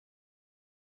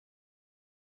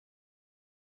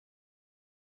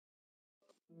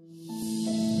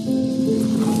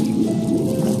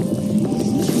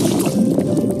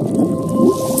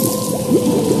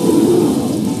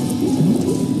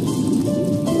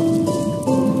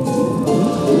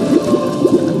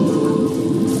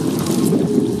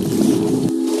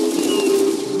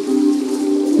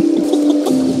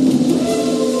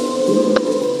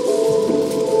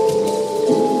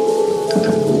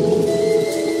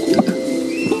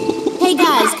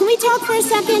For a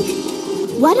second?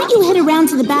 Why don't you head around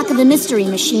to the back of the mystery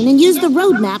machine and use the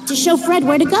road map to show Fred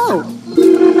where to go?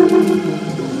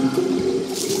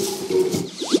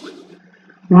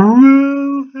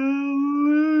 Well,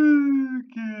 hello,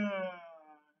 guys.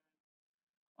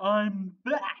 I'm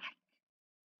back.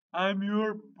 I'm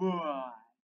your boy,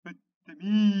 but the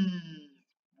me's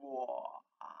boy.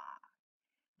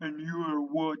 And you are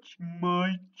watching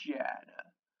my channel,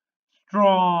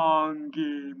 Strong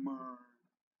Gamer.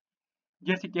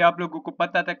 जैसे कि आप लोगों को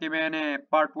पता था कि मैंने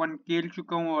part 1 खेल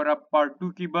चुका हूँ और अब पार्ट 2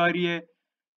 की बारी है,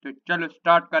 तो चलो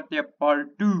स्टार्ट करते हैं पार्ट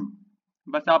 2।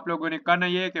 बस आप लोगों ने करना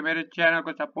ये है कि मेरे चैनल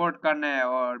को सपोर्ट करना है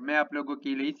और मैं आप लोगों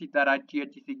के लिए इसी तरह अच्छी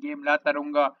सी गेम लाता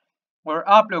रहूँगा और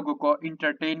आप लोगों को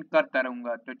इंटरटेन करता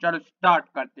रहूँगा। तो चलो स्टार्ट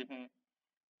करते हैं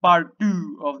part 2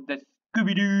 of the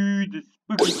Scooby-Doo the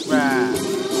Spooky Crab।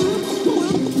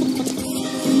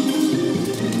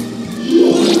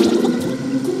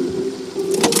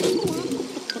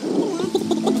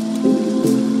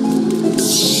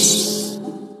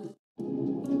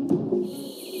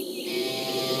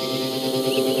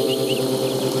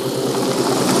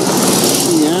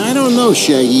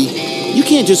 Shaggy, you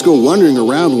can't just go wandering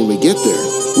around when we get there.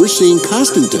 We're seeing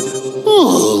Constantine.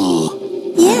 Oh.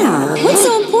 Yeah, what's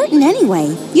so important anyway?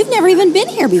 You've never even been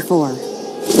here before.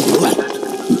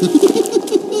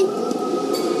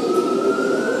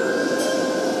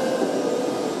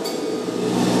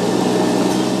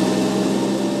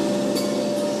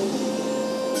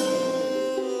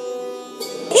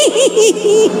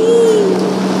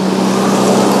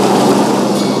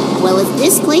 Well, if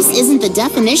this place isn't the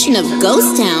definition of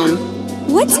ghost town.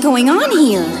 What's going on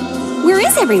here? Where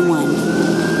is everyone?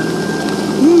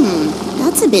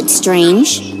 That's a bit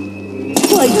strange.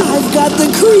 Like I've got the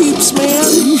creeps, man.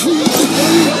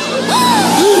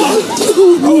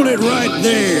 Hold it right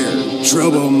there,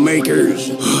 troublemakers.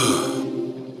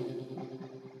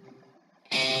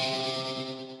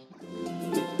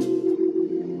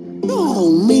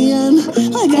 Oh, man.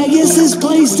 Like, I guess this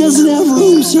place doesn't have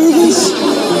room service.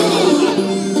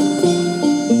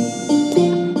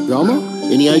 Velma,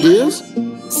 any ideas?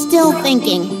 Still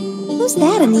thinking. Who's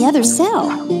that in the other cell?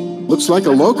 Looks like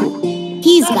a local.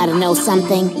 He's gotta know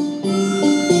something.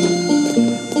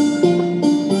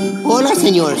 Hola,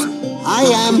 señores. I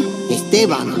am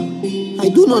Esteban. I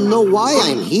do not know why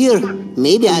I'm here.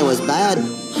 Maybe I was bad.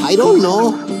 I don't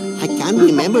know. I can't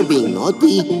remember being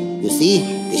naughty. You see,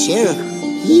 the sheriff,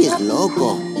 he is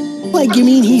loco. Like, you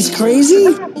mean he's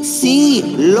crazy? Sí,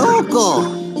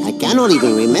 loco. I cannot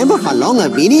even remember how long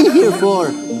I've been in here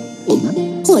for.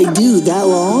 Like, dude, that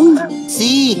long?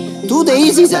 Sí, 2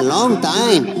 days is a long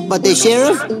time. But the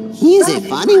sheriff, he is a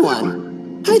funny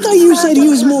one. I thought you said he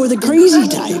was more the crazy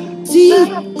type. See,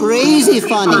 crazy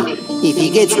funny. If he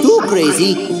gets too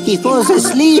crazy, he falls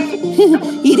asleep.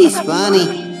 It is funny.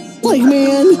 Like,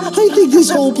 man, I think this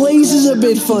whole place is a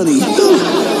bit funny.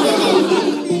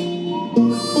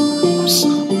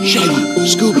 Shaggy,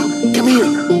 Scooby, come here.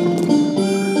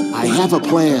 I have a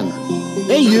plan.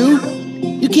 Hey, you.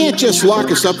 You can't just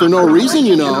lock us up for no reason,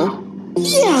 you know.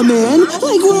 Yeah, man.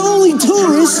 Like, we're only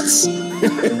tourists.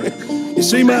 You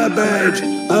see my badge?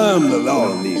 I'm the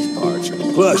law in these parts.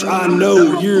 Plus, I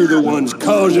know you're the ones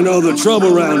causing all the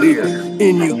trouble around here.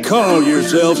 And you call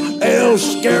yourselves El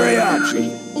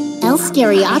Scariachi. El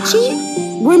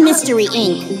Scariachi? We're Mystery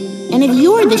Inc. And if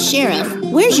you're the sheriff,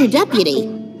 where's your deputy?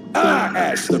 I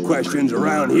ask the questions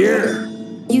around here.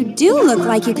 You do look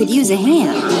like you could use a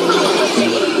hand.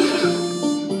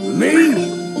 Me?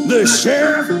 The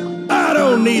sheriff? I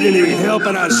don't need any help,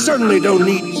 and I certainly don't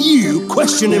need you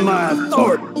questioning my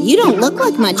authority. You don't look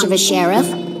like much of a sheriff.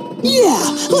 Yeah,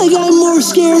 like I'm more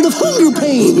scared of hunger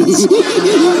pains.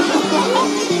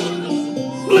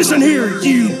 Listen here,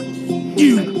 you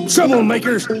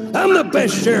troublemakers. I'm the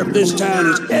best sheriff this town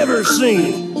has ever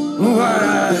seen.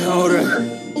 I oughta.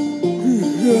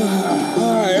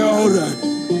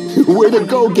 Way to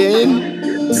go,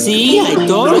 gang. See, I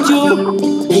told you.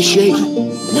 Hey, Shaggy,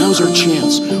 now's our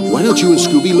chance. Why don't you and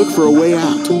Scooby look for a way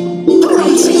out? All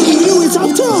right, Scooby-Doo, it's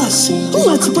up to us.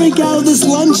 Let's break out of this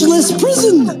lunchless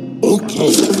prison.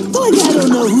 Okay. Like, I don't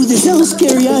know who this El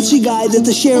Scariachi guy that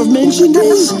the sheriff mentioned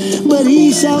is, but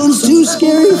he sounds too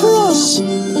scary for us.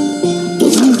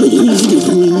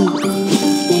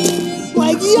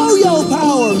 Like yo-yo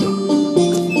power!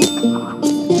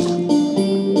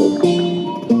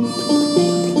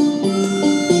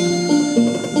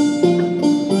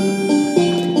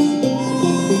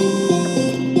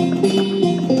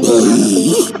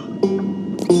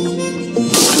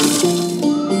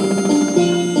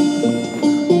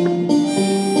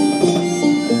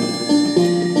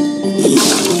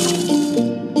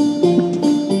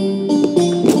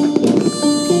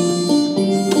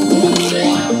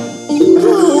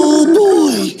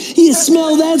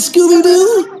 Smell that,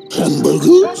 Scooby-Doo?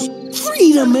 Hamburgers?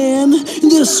 Freedom, man!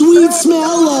 The sweet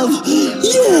smell of,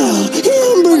 yeah,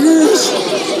 hamburgers!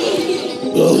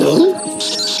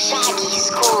 Shaggy,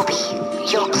 Scooby,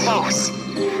 you're close.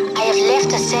 I have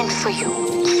left a scent for you.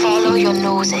 Follow your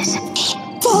noses.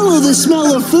 Follow the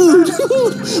smell of food?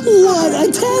 What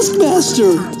a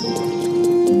taskmaster!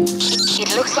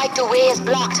 It looks like the way is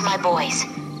blocked, my boys.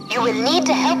 You will need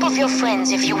the help of your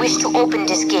friends if you wish to open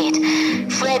this gate.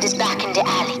 Fred is back in the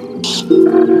alley.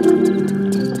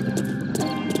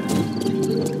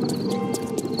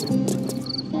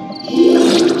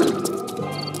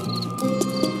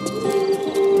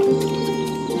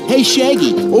 Hey,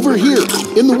 Shaggy, over here,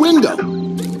 in the window.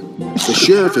 The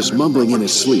sheriff is mumbling in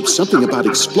his sleep something about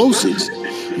explosives.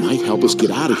 Might help us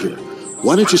get out of here.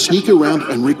 Why don't you sneak around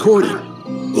and record it?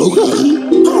 Okay.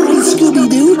 All right,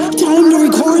 Scooby-Doo, time to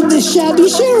record the shabby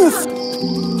sheriff.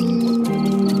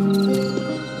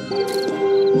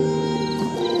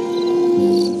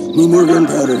 No more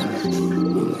gunpowder.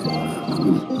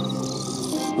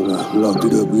 I locked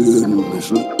it up good and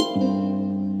it's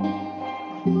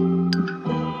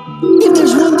If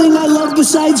there's one thing I love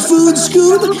besides food,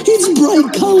 Scoob, it's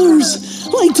bright colors.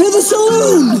 Like to the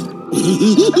saloon.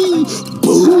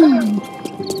 Boom!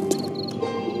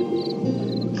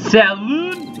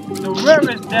 Saloon? So where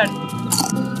is that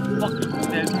fucking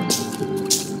saloon?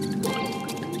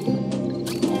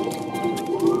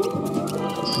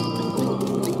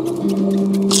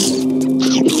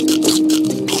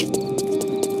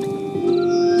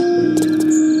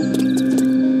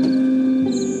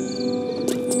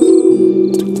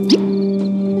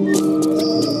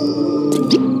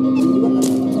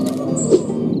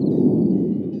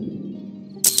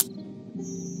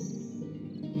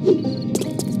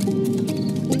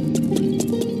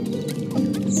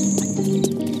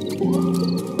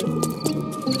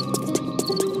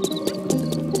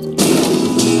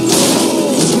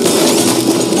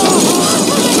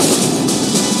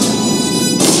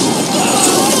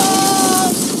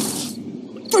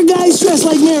 For guys dressed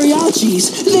like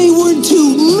mariachis, they weren't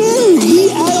too merry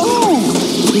at all.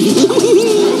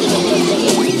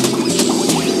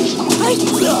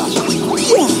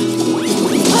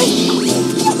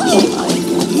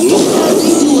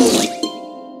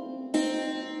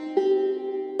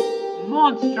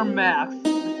 Monster masks.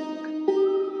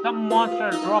 Some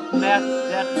monsters drop masks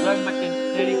that run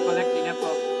McKinsey collecting enough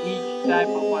of each type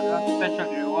of one special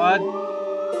reward.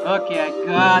 Okay, I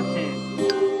got it.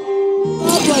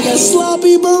 Up like a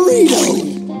sloppy burrito.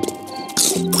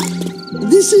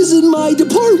 This isn't my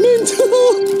department.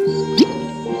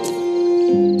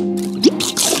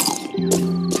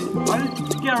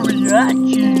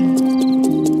 Enchiridion.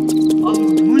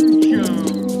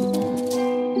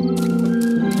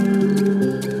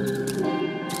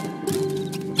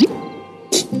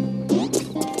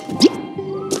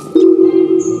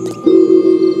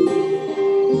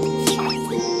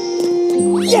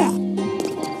 Yeah.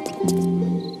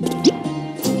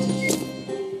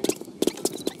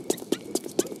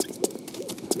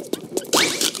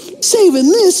 Saving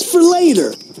this for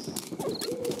later.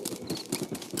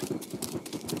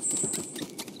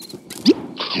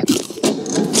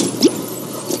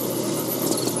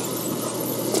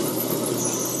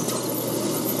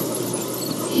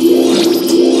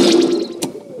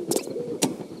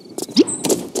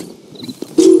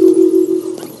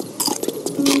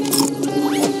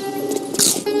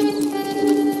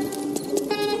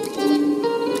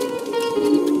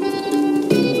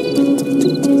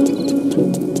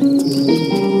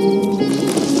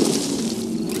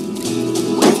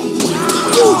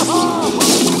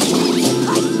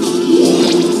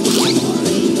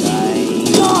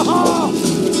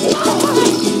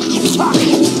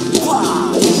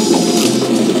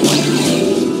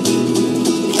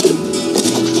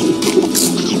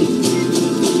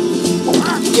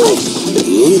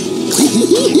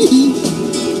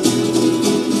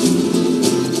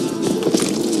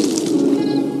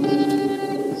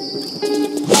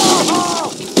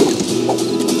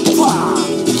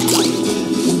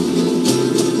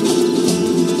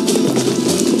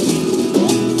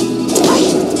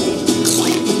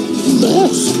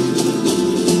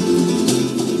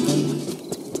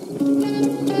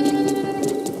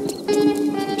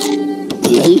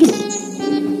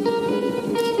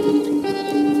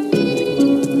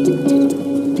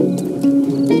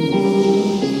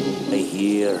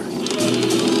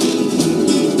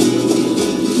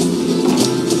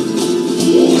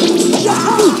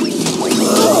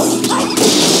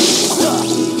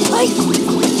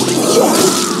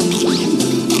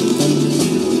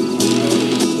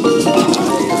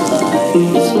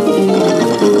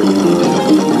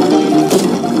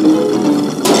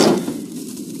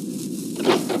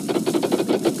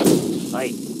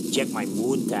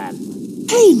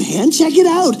 Hey, man, check it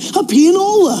out. A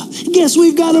pianola. Guess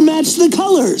we've got to match the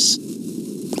colors.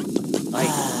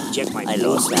 I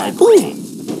lost my brain.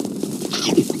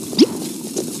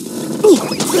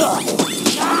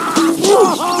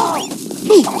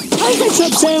 I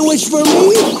ketchup sandwich for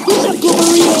me. Knuckle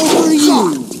burrito for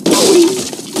you.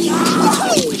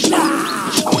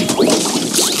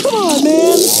 Come on,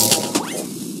 man.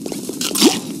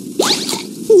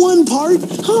 One part?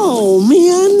 Oh,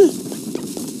 man.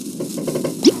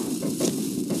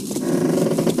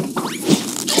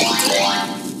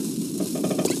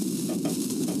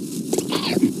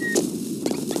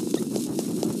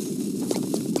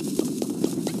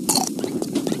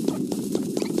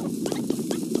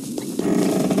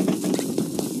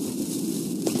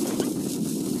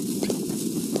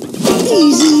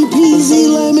 Easy peasy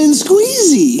lemon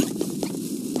squeezy.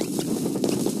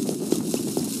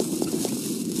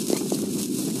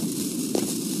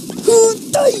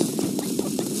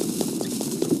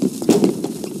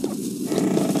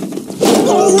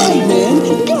 All right,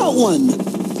 man, got one.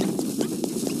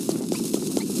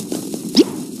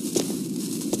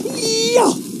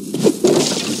 Yeah.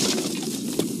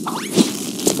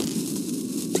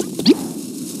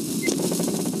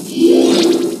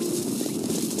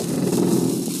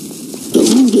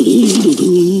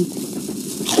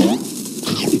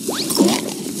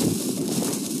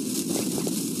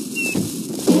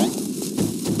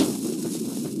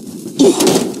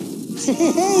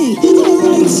 Hey, all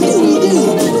right, Scooby-Doo,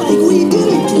 like we did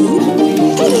it, dude.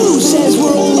 And who says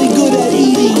we're only good at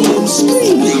eating and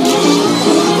screaming?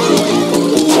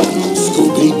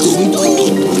 Scooby-Doo.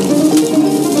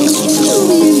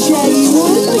 Scooby and Shaggy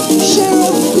 1,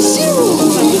 Sheriff 0.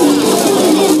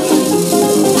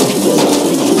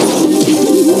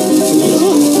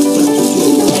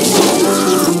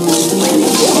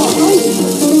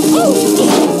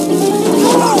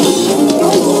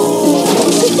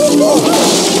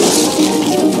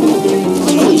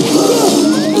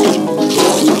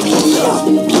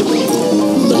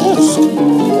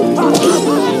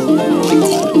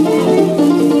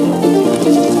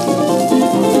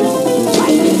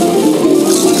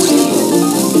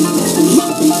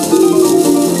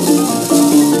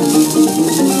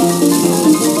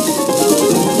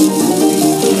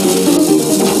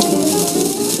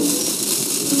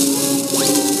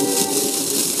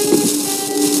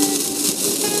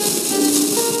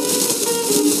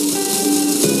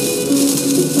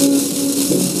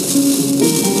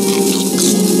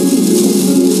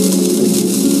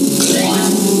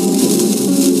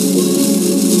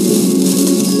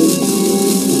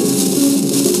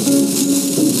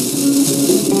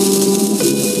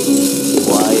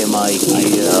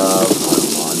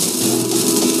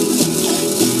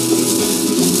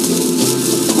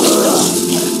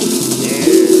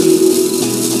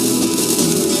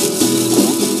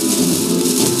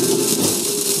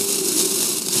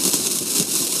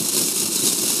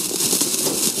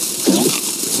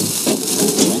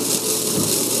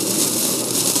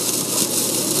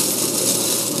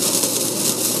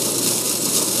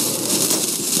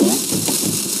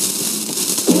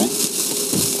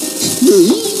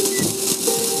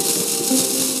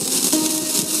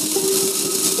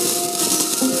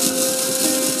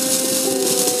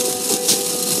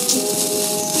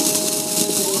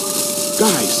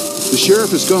 Guys, the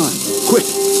sheriff is gone. Quick,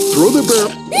 throw the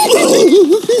barrel.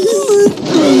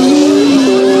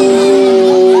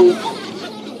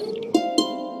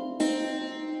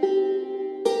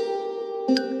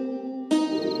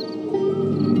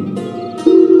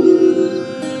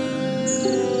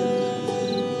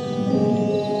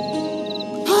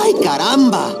 Ay,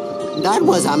 caramba! That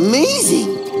was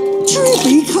amazing!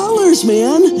 Trippy colors,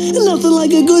 man. Nothing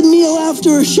like a good meal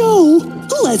after a show.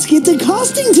 Let's get to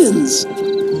Costington's.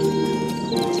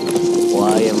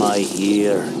 Why am I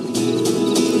here?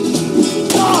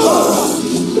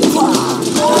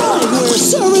 We're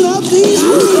serving up these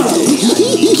burritos.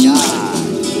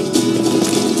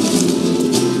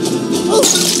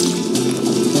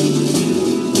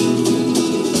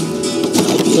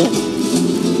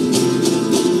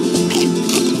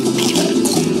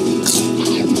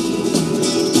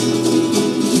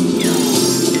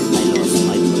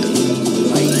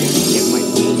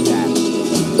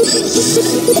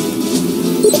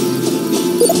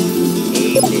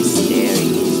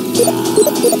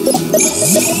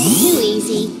 Too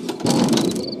easy.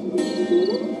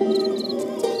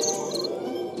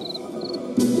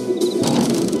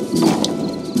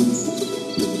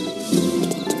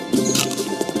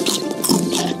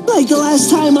 Like the last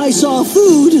time I saw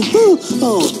food.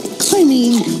 Oh. I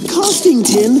mean,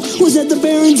 Costington was at the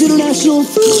Barron's International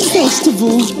Food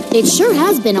Festival. It sure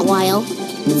has been a while.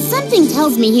 Something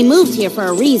tells me he moved here for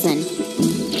a reason.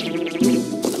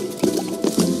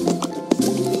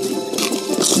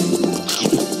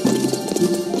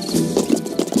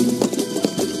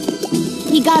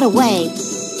 He got away.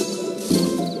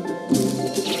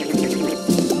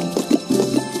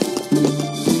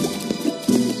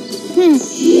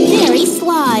 Very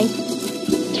sly.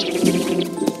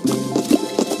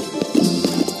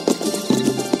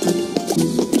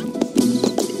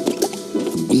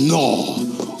 No,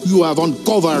 you have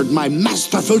uncovered my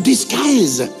masterful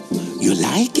disguise. You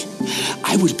like?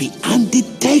 I will be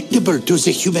undetectable to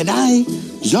the human eye.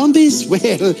 Zombies?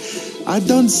 Well, I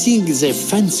don't think they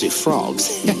fancy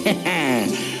frogs.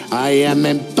 I am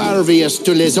impervious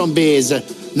to les zombies.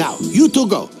 Now, you two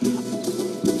go.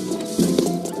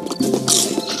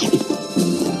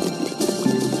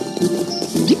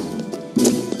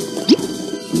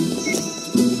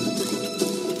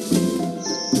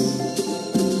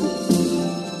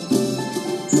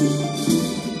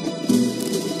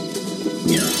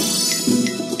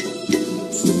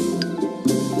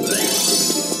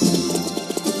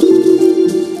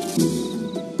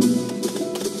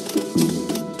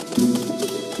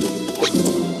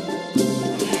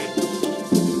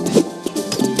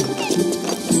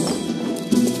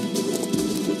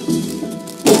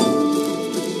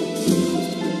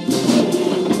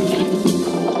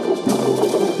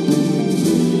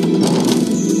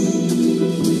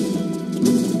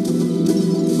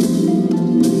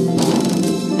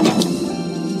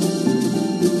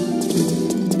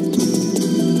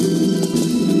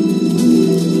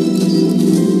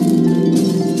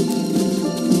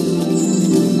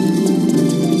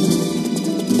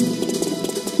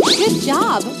 Good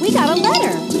job. We got a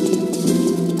letter.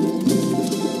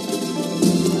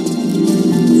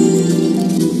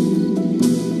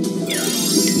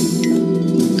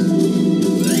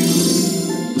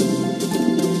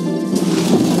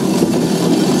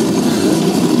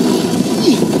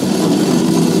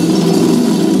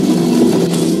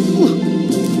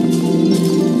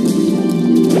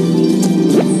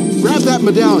 Grab that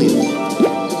medallion.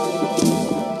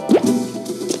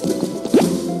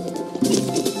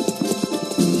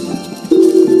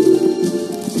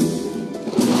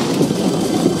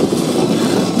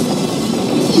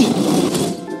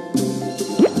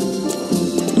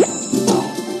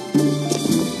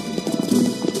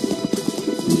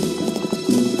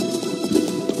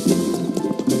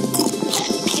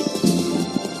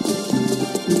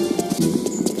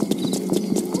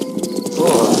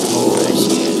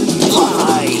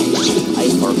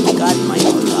 I forgot my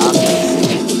promise.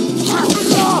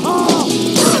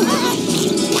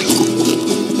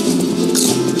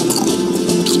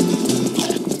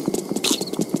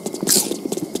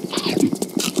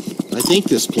 I think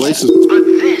this place is... But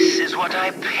this is what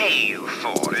I pay you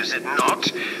for, is it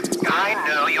not? I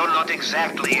know you're not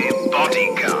exactly a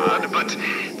bodyguard, but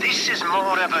this is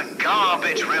more of a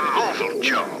garbage removal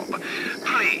job.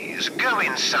 Please, go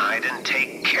inside and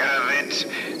take care of it.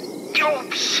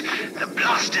 Oops! The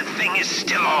blasted thing is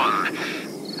still on.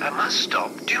 I must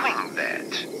stop doing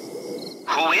that.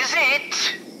 Who is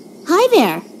it? Hi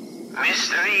there.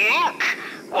 Mystery Inc.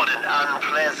 What an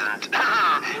unpleasant,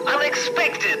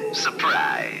 unexpected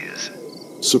surprise.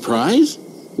 Surprise?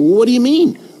 What do you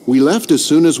mean? We left as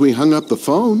soon as we hung up the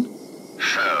phone.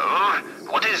 Phone?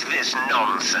 What is this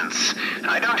nonsense?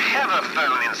 I don't have a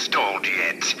phone installed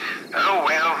yet. Oh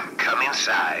well, come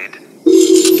inside.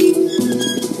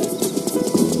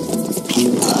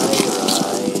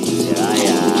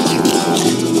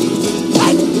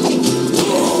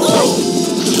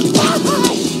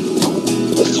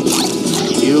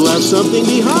 You left something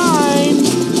behind.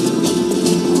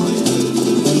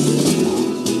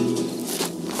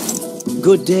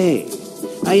 Good day.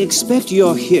 I expect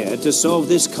you're here to solve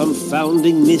this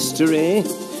confounding mystery.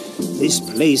 This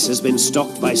place has been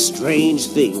stalked by strange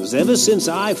things ever since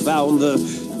I found the...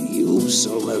 You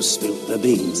almost spilt the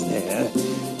beans there.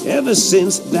 Ever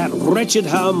since that wretched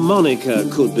harmonica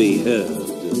could be heard.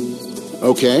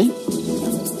 Okay.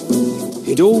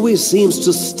 It always seems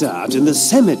to start in the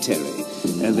cemetery,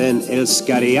 and then El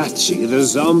Scariachi, the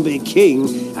zombie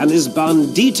king, and his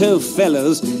bandito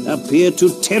fellows appear to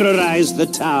terrorize the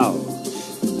town.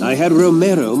 I had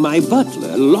Romero, my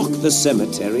butler, lock the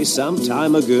cemetery some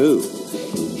time ago.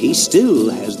 He still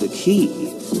has the key.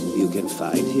 You can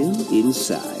find him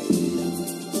inside.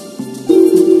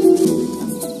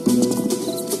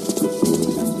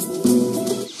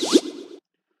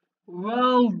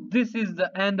 Well, this is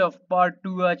the end of part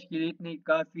 2 आज के लिए इतनी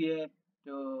काफी है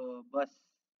तो बस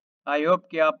I hope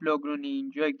कि आप लोगों ने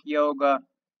एंजॉय किया होगा।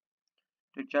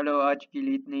 तो चलो आज के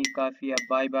लिए इतनी ही काफ़ी है।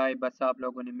 Bye bye. बस आप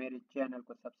लोगों ने मेरे चैनल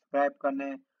को सब्सक्राइब करना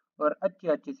है और अच्छे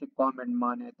अच्छे से कमेंट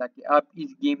मारना है ताकि आप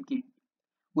इस गेम की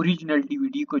ओरिजिनल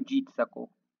डीवीडी को जीत सको।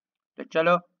 तो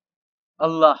चलो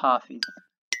अल्लाह हाफिज।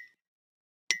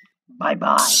 Bye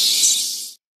bye.